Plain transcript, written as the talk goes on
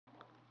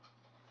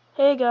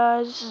Hey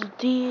guys, this is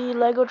the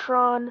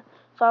Legotron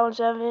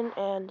 517,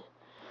 and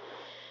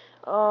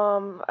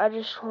I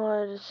just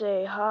wanted to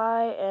say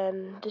hi,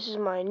 and this is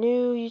my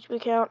new YouTube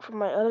account from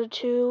my other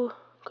two,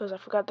 because I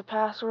forgot the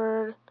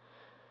password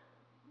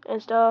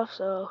and stuff,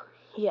 so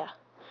yeah.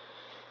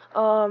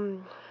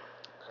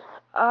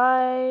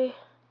 I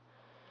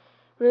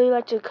really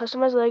like to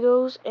customize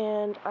Legos,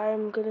 and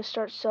I'm gonna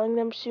start selling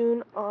them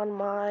soon on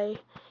my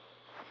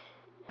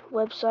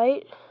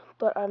website,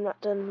 but I'm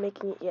not done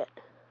making it yet.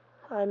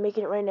 I'm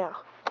making it right now.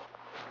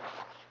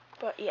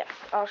 But yeah,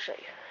 I'll show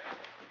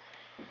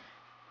you.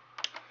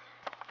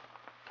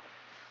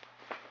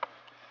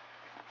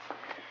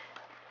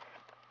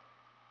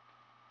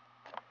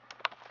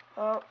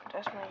 Oh,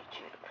 that's my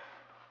YouTube.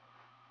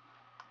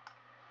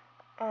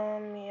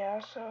 Yeah,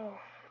 so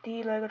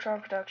the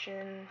Legotron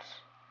Productions.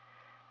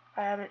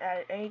 I haven't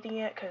added anything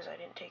yet because I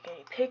didn't take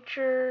any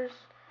pictures,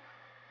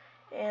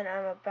 and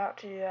I'm about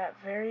to do that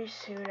very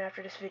soon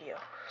after this video.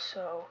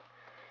 So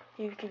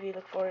you could be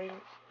look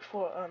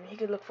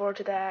forward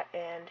to that,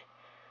 and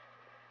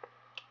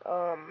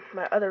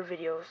my other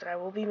videos that I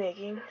will be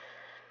making.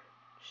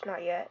 Just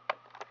not yet.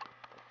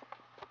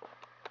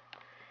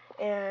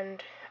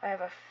 And I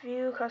have a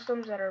few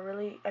customs that are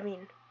really,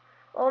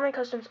 all my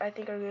customs I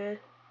think are good.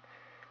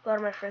 A lot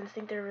of my friends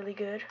think they're really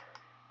good,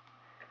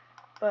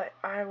 but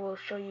I will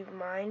show you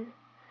mine,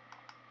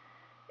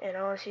 and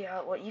I want to see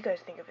what you guys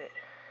think of it.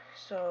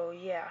 So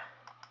yeah,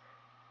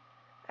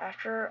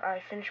 after I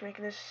finish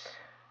making this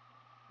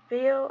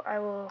video, I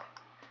will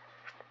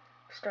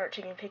start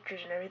taking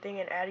pictures and everything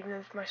and adding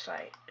them to my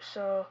site.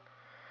 So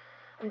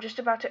I'm just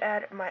about to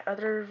add my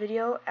other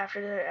video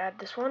after I add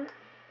this one.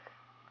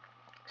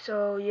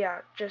 So yeah,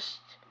 just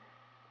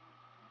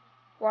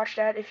watch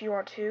that if you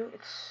want to.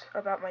 It's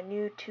about my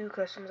new 2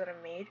 customs that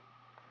I've made.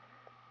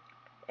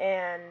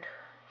 And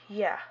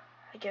yeah,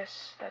 I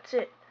guess that's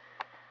it.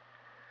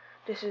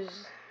 This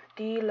is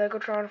the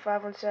Legotron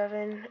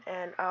 517,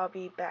 and I'll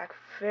be back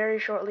very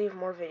shortly with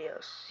more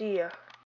videos. See ya.